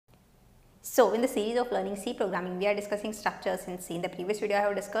So in the series of learning C programming, we are discussing structures in C. In the previous video, I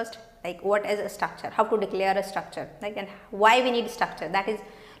have discussed like what is a structure, how to declare a structure, like, and why we need structure. That is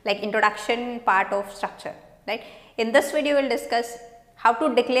like introduction part of structure, right? In this video, we will discuss how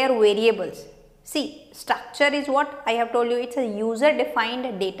to declare variables. See, structure is what I have told you, it's a user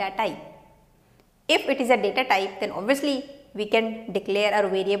defined data type. If it is a data type, then obviously we can declare our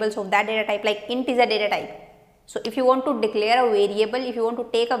variables of that data type, like int is a data type. So if you want to declare a variable, if you want to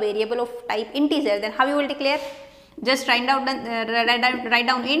take a variable of type integer, then how you will declare? Just write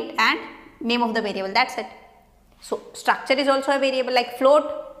down int and name of the variable, that's it. So structure is also a variable, like float.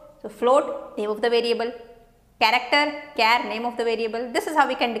 So float, name of the variable. Character, char, name of the variable. This is how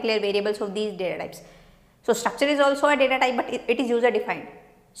we can declare variables of these data types. So structure is also a data type, but it is user defined.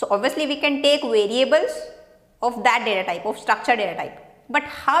 So obviously we can take variables of that data type, of structure data type. But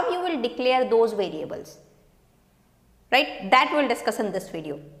how you will declare those variables? Right, that we will discuss in this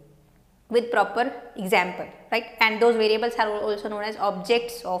video with proper example, right? And those variables are also known as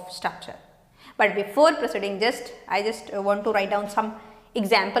objects of structure. But before proceeding, I just want to write down some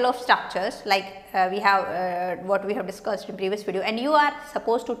example of structures, like we have what we have discussed in previous video, and you are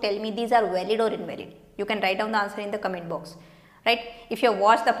supposed to tell me these are valid or invalid. You can write down the answer in the comment box, right? If you have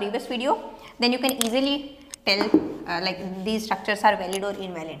watched the previous video, then you can easily tell like these structures are valid or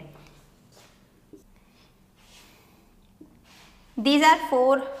invalid. These are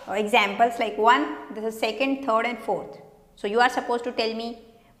four examples, like one, this is second, third and fourth. So you are supposed to tell me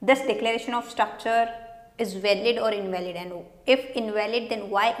this declaration of structure is valid or invalid, and if invalid,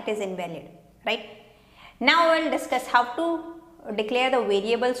 then why it is invalid, right? Now we will discuss how to declare the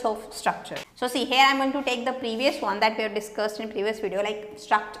variables of structure. So see, here I am going to take the previous one that we have discussed in previous video, like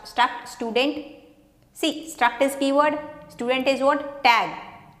struct student. See, struct is keyword, student is what? Tag,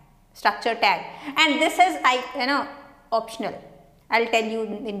 structure tag, and this is optional. I will tell you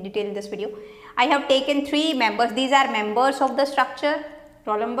in detail in this video. I have taken three members. These are members of the structure: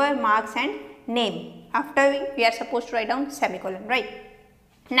 roll number, marks and name. After we are supposed to write down semicolon, right?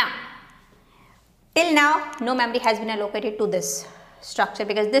 Now, till now no memory has been allocated to this structure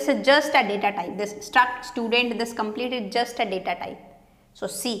because this is just a data type. This struct student, this complete is just a data type. So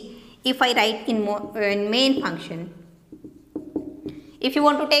see, if I write in main function, if you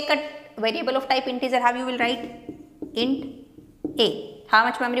want to take a variable of type integer, how you will write? Int a. How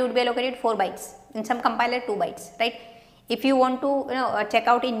much memory would be allocated? 4 bytes. In some compiler 2 bytes, right? If you want to check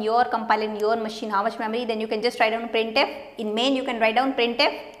out in your compiler, in your machine, how much memory, then you can just write down printf. In main you can write down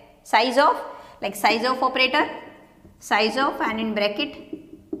printf size of, like size of operator, size of, and in bracket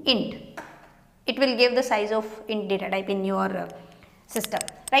int. It will give the size of int data type in your system,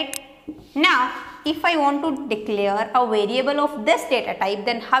 right? Now if I want to declare a variable of this data type,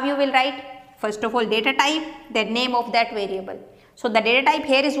 then how you will write? First of all, data type, then name of that variable. So the data type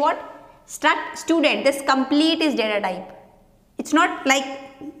here is what? Struct student. This complete is data type. It's not like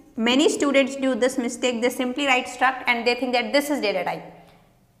many students do this mistake. They simply write struct and they think that this is data type.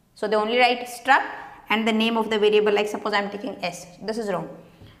 So they only write struct and the name of the variable, like suppose I am taking s. This is wrong.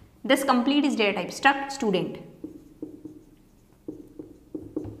 This complete is data type, struct student.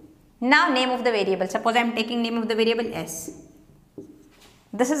 Now name of the variable. Suppose I am taking name of the variable s.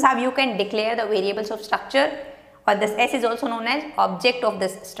 This is how you can declare the variables of structure, or this s is also known as object of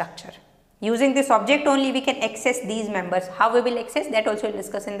this structure. Using this object only we can access these members. How we will access, that also we will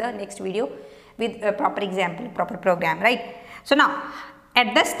discuss in the next video with a proper example, proper program, right? So now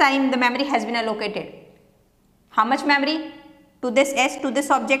at this time the memory has been allocated. How much memory? To this s, to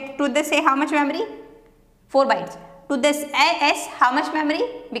this object, to this a, how much memory? 4 bytes. To this s, how much memory?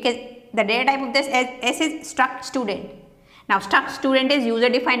 Because the data type of this s is struct student. Now struct student is user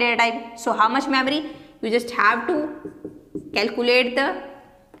defined data type. So how much memory? You just have to calculate the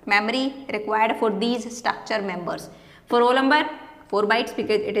memory required for these structure members. For roll number 4 bytes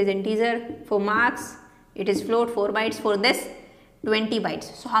because it is integer. For marks it is float, 4 bytes. For this 20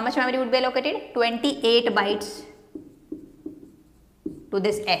 bytes. So how much memory would be allocated? 28 bytes to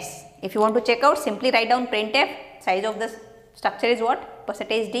this s. If you want to check out, simply write down printf. Size of this structure is what?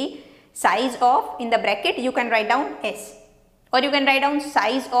 %d. Size of, in the bracket you can write down s, or you can write down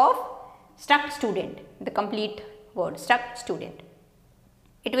size of struct student, the complete word, struct student.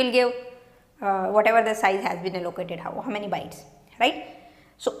 It will give whatever the size has been allocated, how many bytes, right?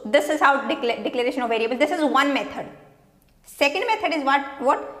 So this is how declaration of variable. This is one method. Second method is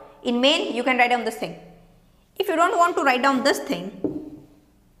what? In main you can write down this thing. If you don't want to write down this thing,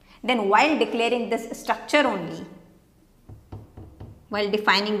 then while declaring this structure only, while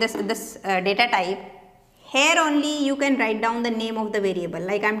defining this data type, here only you can write down the name of the variable,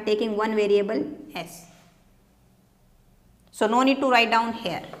 like I am taking one variable s. So no need to write down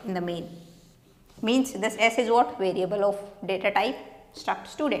here in the main. means this S is what? Variable of data type struct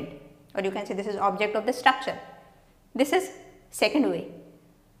student, or you can say this is object of the structure. This is second way,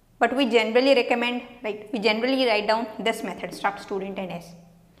 but we generally recommend, we generally write down this method struct student and S.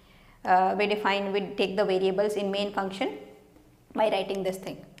 We take the variables in main function by writing this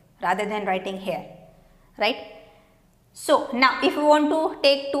thing rather than writing here, right? So now if you want to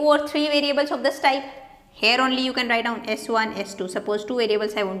take 2 or 3 variables of this type, here only you can write down S1, S2. Suppose 2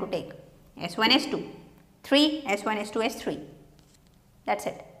 variables I want to take, S1, S2, 3, S1, S2, S3. That's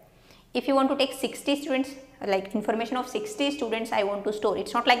it. If you want to take 60 students, like information of 60 students I want to store,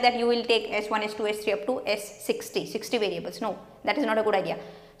 it's not like that you will take S1, S2, S3 up to S60, 60 variables. No, that is not a good idea.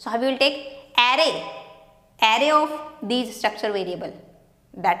 So how you will take array of these structure variable.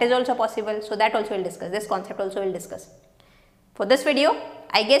 That is also possible. So that also we'll discuss. This concept also we'll discuss. For this video,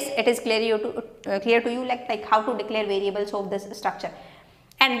 I guess it is clear to you like how to declare variables of this structure.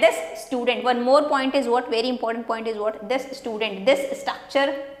 And this student, one more point is what, very important point is what, this student, this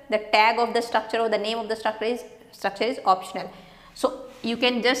structure, the tag of the structure or the name of the structure is optional. So you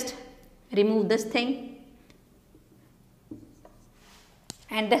can just remove this thing,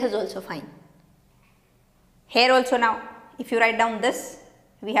 and this is also fine. Here also now, if you write down this,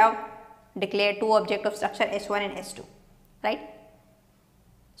 we have declared 2 object of structure S1 and S2, right?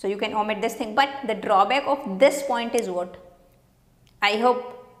 So you can omit this thing, but the drawback of this point is what? I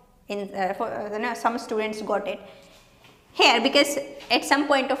hope some students got it here, because at some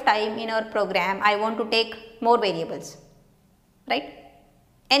point of time in our program I want to take more variables, right,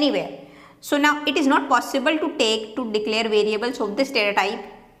 anywhere. So now it is not possible to declare variables of this data type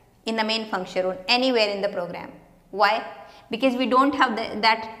in the main function or anywhere in the program. Why? Because we don't have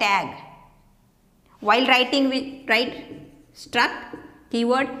that tag. While writing, we write struct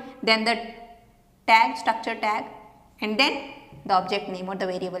keyword, then the tag, structure tag, and then the object name or the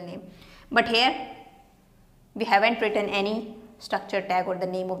variable name. But here we haven't written any structure tag or the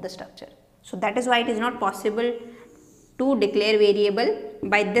name of the structure. So that is why it is not possible to declare variable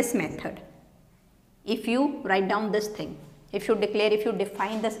by this method. If you write down this thing, if you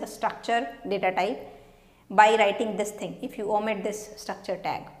define this structure data type by writing this thing, if you omit this structure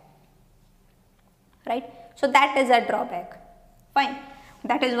tag, right? So that is a drawback. Fine.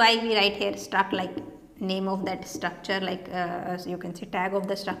 That is why we write here struct like name of that structure, like as you can see tag of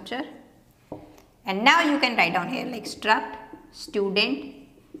the structure. And now you can write down here like struct student,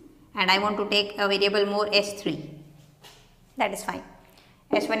 and I want to take a variable more S3. That is fine.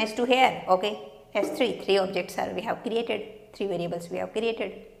 S1, S2 here, okay. S3, 3 objects are we have created, 3 variables we have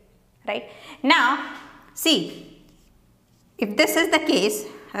created, right? Now see, if this is the case,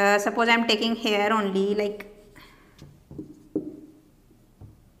 suppose I am taking here only like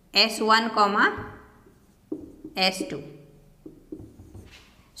S1 comma S2.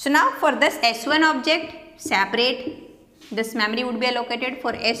 So now for this S1 object, separate this memory would be allocated.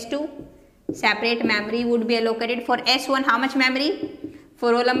 For S2, separate memory would be allocated. For S1, how much memory?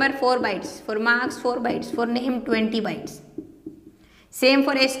 For roll number 4 bytes, for marks 4 bytes, for name 20 bytes. Same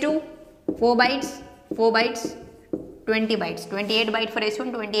for S2, 4 bytes, 4 bytes, 20 bytes, 28 byte for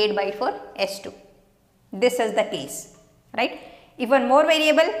S1, 28 byte for S2. This is the case, right? If one more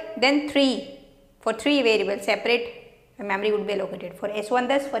variable, then 3. For 3 variables, separate memory would be allocated. For S1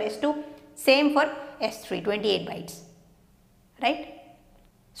 this, for S2, same for S3, 28 bytes, right?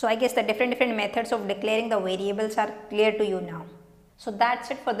 So I guess the different methods of declaring the variables are clear to you now. So that's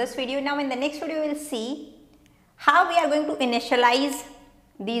it for this video. Now in the next video, we will see how we are going to initialize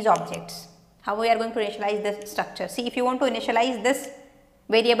these objects, how we are going to initialize this structure. See, if you want to initialize this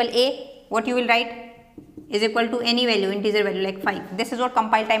variable A, what you will write? Is equal to any value, integer value like 5. This is what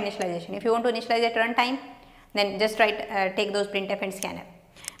compile time initialization. If you want to initialize at runtime, then just write take those printf and scanf.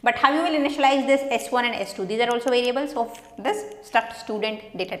 But how you will initialize this S1 and S2? These are also variables of this struct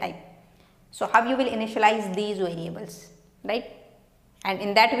student data type. So how you will initialize these variables, right? And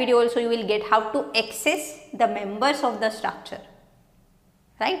in that video also you will get how to access the members of the structure,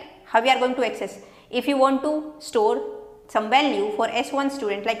 right? How we are going to access. If you want to store some value for S1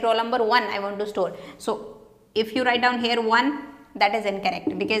 student, like roll number 1 I want to store. So if you write down here 1, that is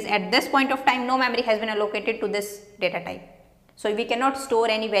incorrect, because at this point of time no memory has been allocated to this data type. So we cannot store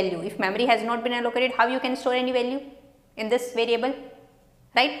any value. If memory has not been allocated, how you can store any value in this variable,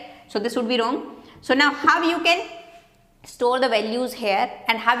 right? So this would be wrong. So now how you can store the values here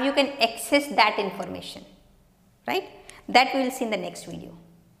and how you can access that information, right? That we will see in the next video.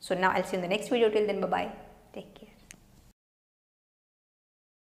 So now I'll see you in the next video. Till then, bye bye. Take care.